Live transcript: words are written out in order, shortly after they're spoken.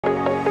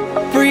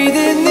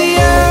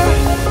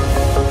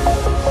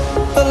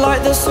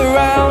that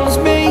surrounds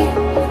me.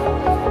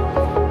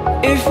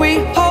 If we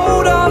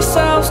hold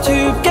ourselves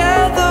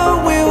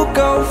together, we'll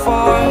go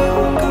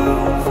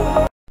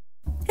far.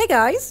 Hey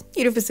guys,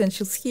 Yoduvh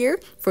Essentials here.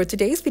 For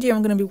today's video,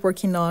 I'm going to be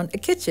working on a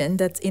kitchen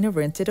that's in a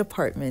rented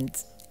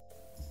apartment.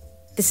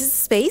 This is the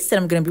space that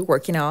I'm going to be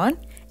working on,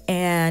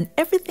 and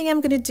everything I'm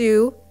going to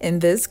do in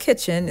this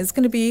kitchen is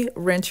going to be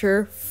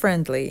renter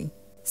friendly.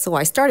 So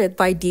I started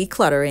by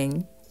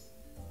decluttering.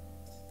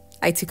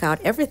 I took out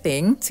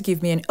everything to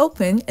give me an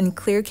open and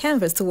clear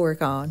canvas to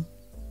work on.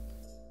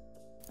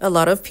 A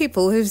lot of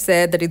people have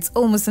said that it's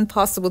almost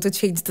impossible to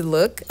change the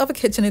look of a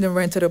kitchen in a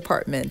rented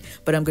apartment,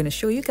 but I'm going to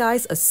show you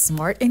guys a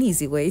smart and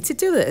easy way to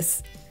do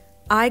this.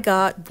 I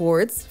got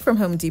boards from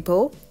Home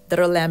Depot that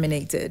are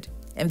laminated,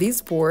 and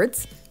these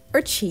boards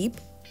are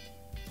cheap,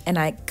 and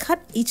I cut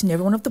each and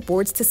every one of the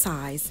boards to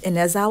size, and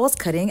as I was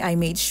cutting, I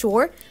made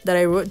sure that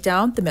I wrote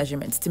down the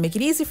measurements to make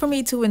it easy for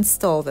me to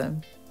install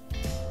them.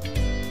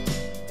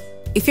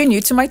 If you're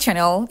new to my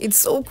channel, it's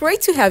so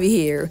great to have you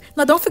here.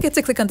 Now don't forget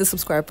to click on the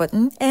subscribe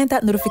button and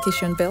that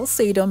notification bell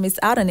so you don't miss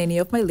out on any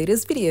of my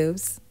latest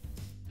videos.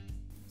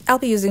 I'll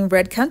be using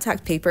red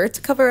contact paper to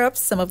cover up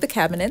some of the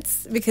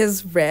cabinets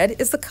because red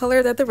is the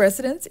color that the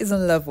resident is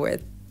in love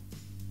with.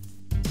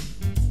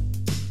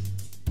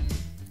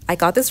 I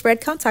got this red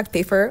contact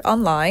paper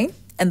online,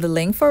 and the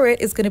link for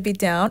it is going to be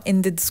down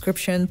in the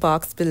description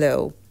box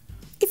below.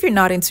 If you're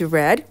not into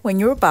red, when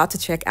you're about to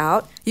check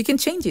out, you can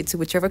change it to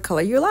whichever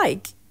color you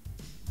like.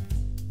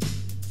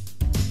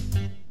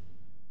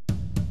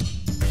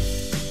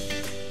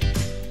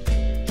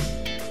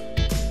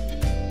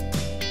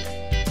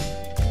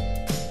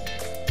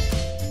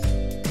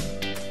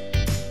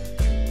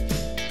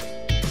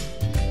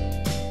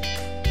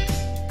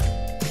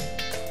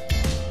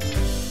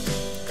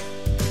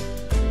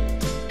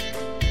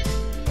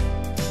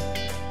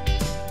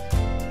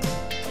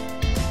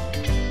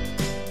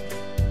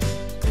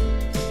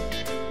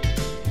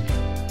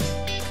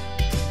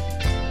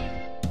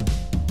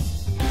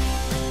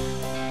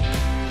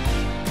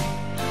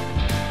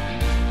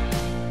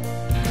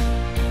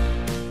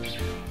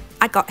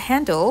 I got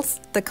handles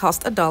that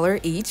cost $1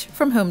 each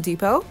from Home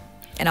Depot,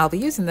 and I'll be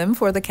using them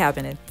for the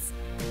cabinets.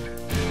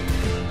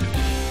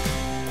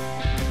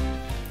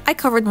 I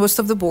covered most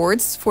of the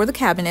boards for the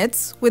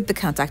cabinets with the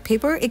contact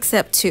paper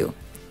except two,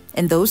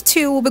 and those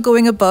two will be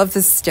going above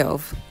the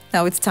stove.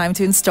 Now it's time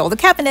to install the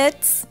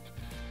cabinets.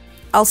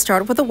 I'll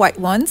start with the white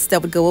ones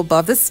that would go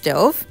above the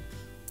stove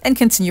and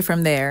continue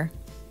from there.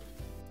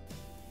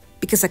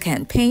 Because I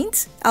can't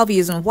paint, I'll be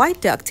using white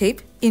duct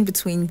tape in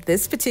between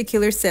this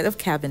particular set of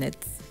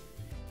cabinets.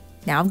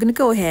 Now I'm going to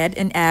go ahead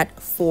and add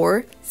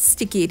 4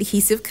 sticky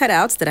adhesive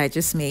cutouts that I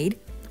just made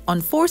on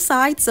 4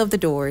 sides of the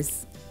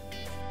doors.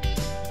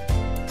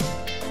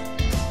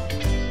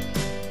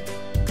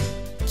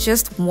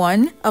 Just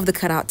one of the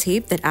cutout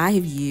tape that I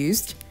have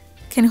used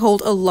can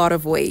hold a lot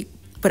of weight,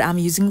 but I'm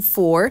using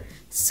 4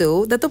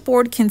 so that the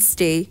board can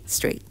stay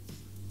straight.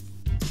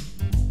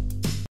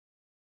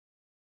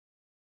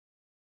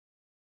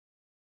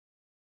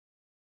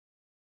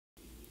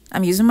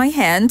 I'm using my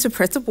hand to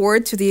press the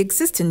board to the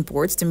existing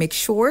boards to make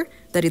sure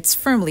that it's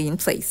firmly in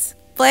place,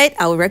 but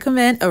I would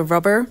recommend a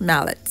rubber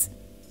mallet.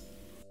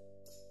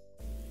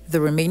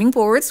 The remaining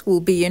boards will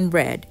be in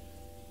red.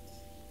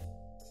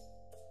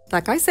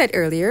 Like I said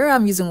earlier,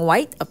 I'm using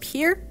white up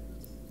here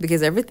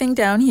because everything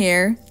down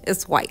here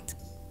is white.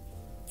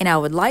 And I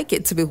would like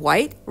it to be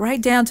white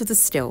right down to the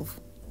stove.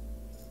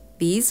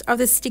 These are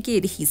the sticky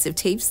adhesive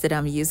tapes that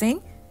I'm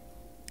using.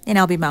 And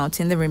I'll be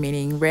mounting the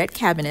remaining red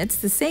cabinets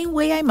the same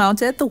way I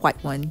mounted the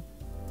white one.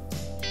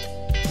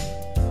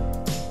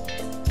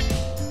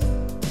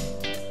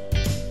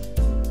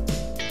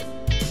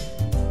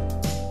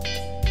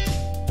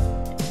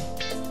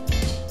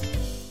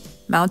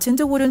 Mounting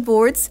the wooden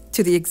boards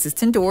to the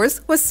existing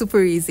doors was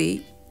super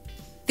easy.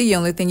 The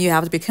only thing you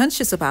have to be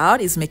conscious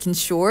about is making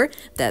sure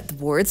that the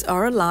boards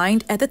are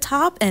aligned at the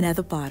top and at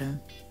the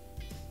bottom.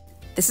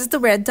 This is the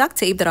red duct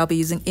tape that I'll be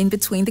using in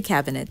between the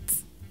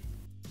cabinets.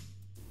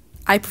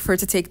 I prefer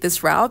to take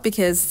this route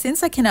because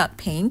since I cannot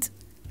paint,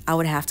 I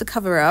would have to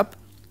cover up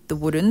the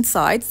wooden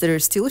sides that are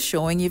still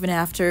showing even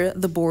after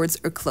the boards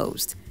are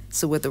closed.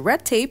 So with the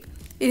red tape,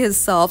 it has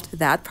solved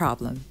that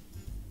problem.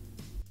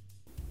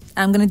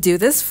 I'm going to do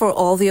this for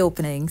all the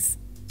openings.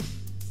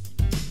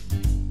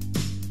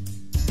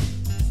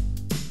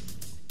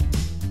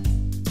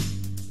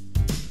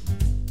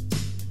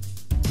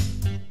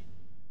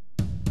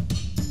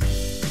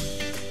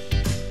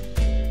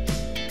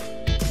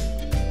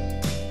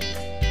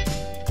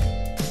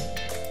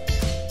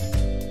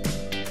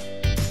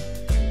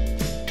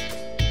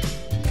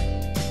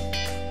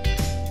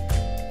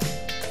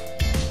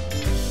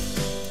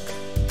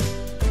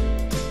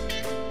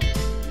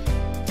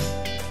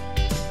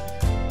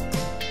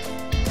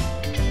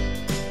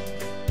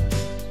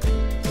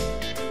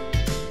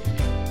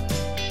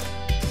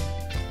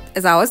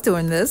 As I was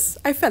doing this,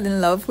 I fell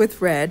in love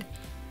with red.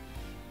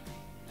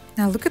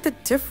 Now look at the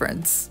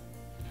difference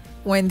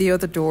when the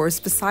other door is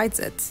besides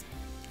it.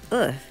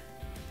 Ugh.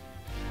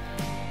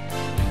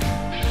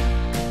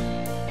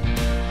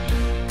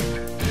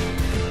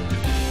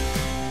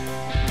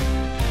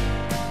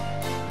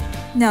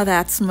 Now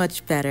that's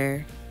much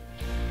better.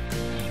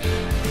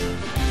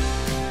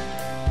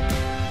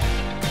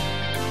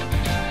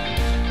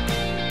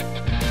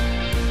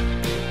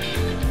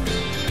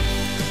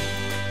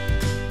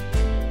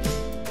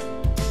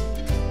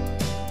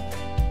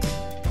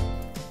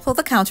 For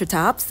the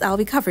countertops, I'll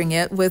be covering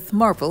it with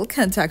marble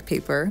contact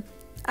paper.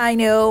 I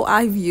know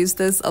I've used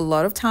this a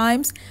lot of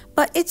times,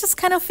 but it just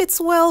kind of fits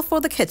well for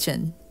the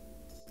kitchen.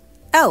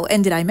 Oh,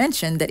 and did I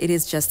mention that it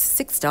is just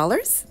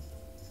 $6?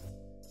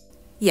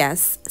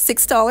 Yes,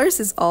 $6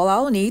 is all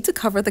I'll need to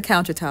cover the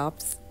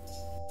countertops.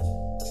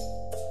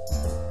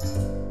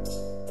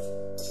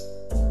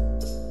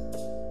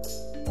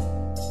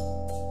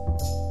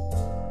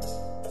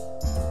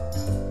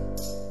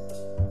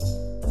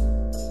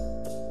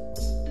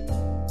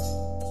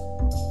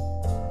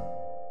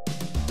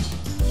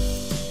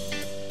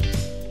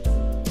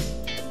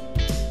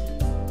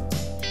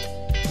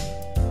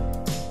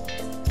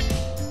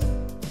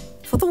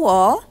 For the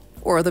wall,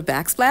 or the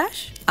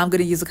backsplash, I'm going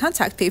to use a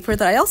contact paper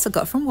that I also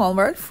got from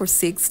Walmart for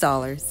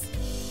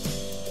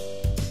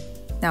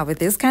 $6. Now with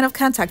this kind of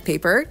contact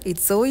paper,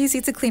 it's so easy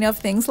to clean up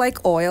things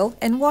like oil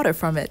and water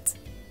from it.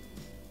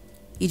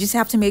 You just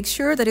have to make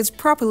sure that it's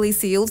properly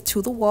sealed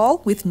to the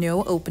wall with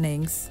no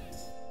openings.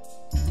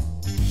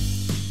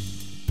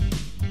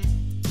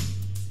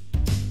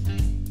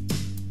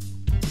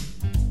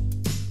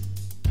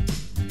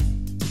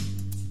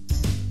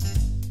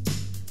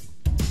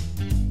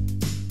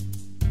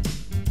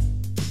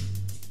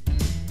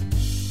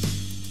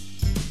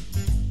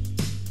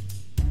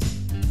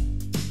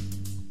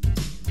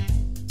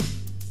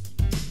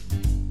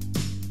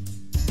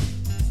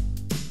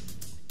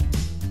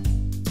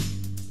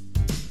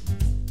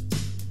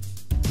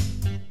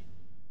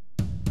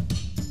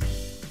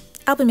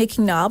 I'll be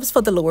making knobs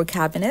for the lower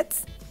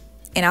cabinets,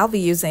 and I'll be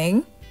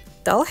using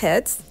doll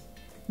heads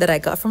that I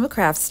got from a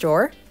craft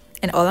store,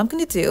 and all I'm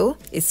going to do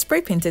is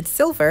spray paint it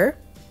silver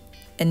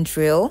and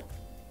drill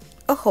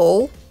a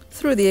hole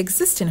through the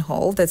existing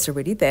hole that's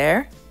already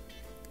there,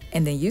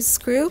 and then use a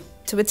screw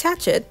to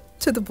attach it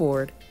to the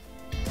board.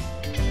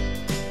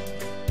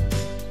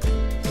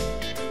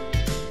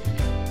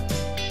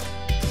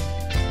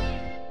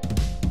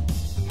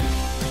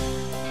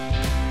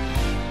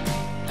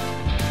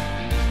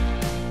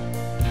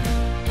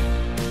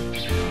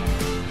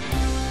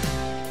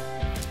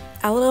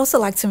 I would also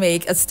like to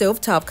make a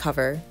stovetop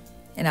cover,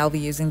 and I'll be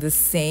using the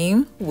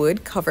same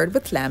wood covered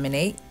with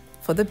laminate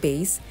for the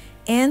base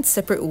and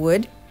separate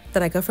wood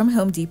that I got from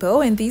Home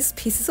Depot, and these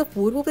pieces of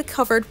wood will be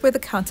covered with the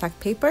contact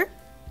paper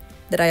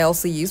that I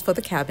also use for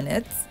the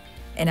cabinets,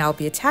 and I'll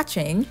be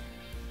attaching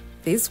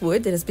this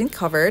wood that has been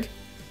covered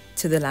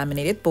to the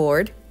laminated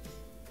board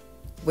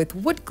with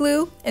wood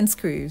glue and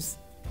screws.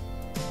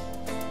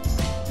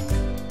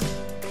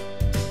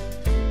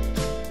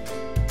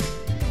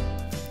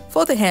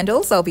 For the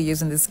handles, I'll be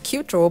using these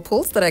cute drawer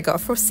pulls that I got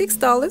for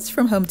 $6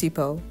 from Home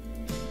Depot.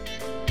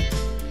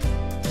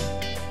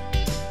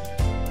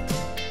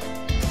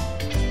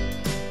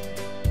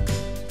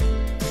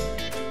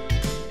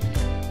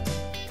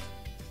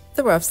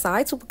 The rough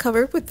sides will be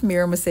covered with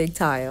mirror mosaic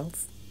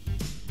tiles.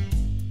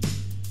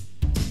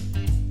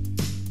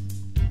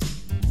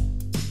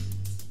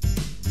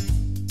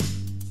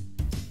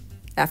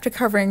 After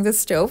covering the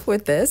stove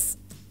with this,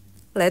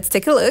 let's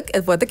take a look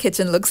at what the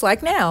kitchen looks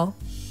like now.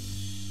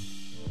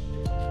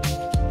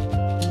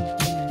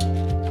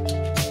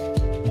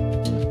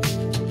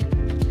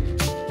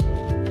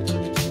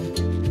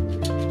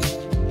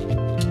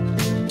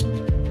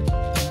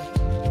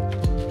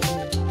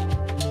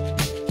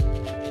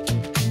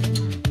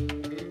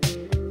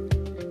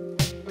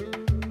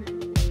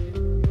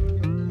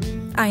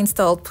 I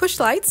installed push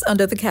lights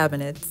under the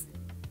cabinets.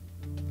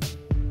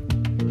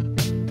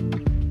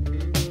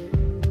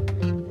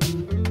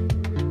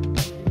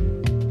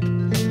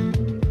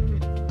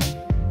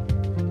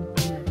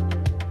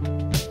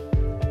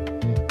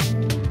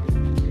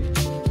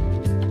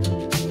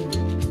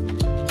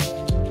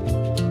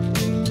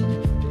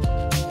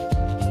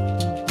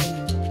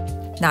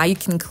 Now you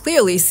can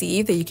clearly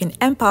see that you can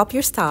amp up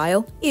your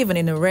style even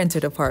in a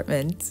rented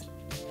apartment.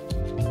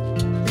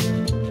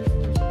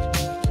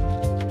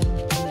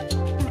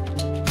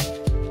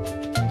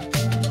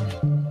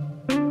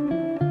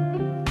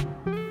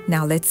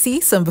 Now let's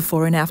see some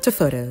before and after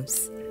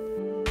photos.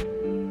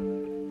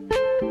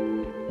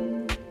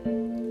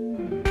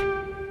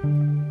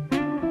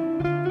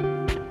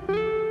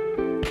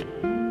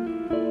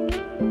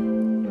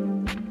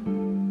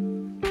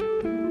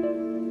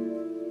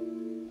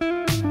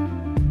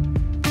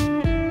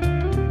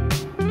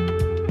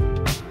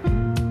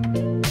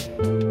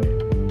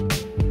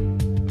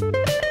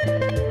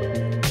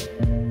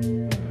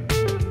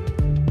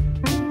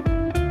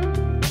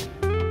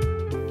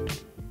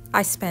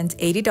 I spent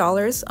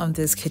 $80 on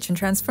this kitchen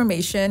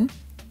transformation,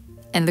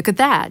 and look at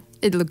that,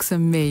 it looks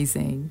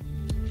amazing.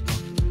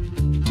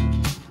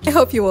 I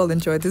hope you all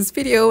enjoyed this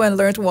video and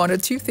learned one or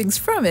two things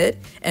from it,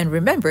 and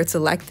remember to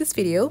like this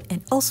video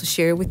and also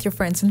share it with your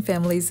friends and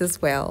families as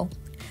well.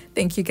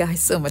 Thank you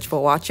guys so much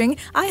for watching.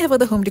 I have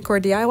other home decor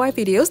DIY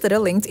videos that are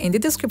linked in the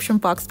description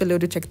box below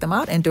to check them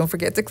out, and don't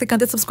forget to click on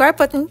the subscribe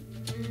button.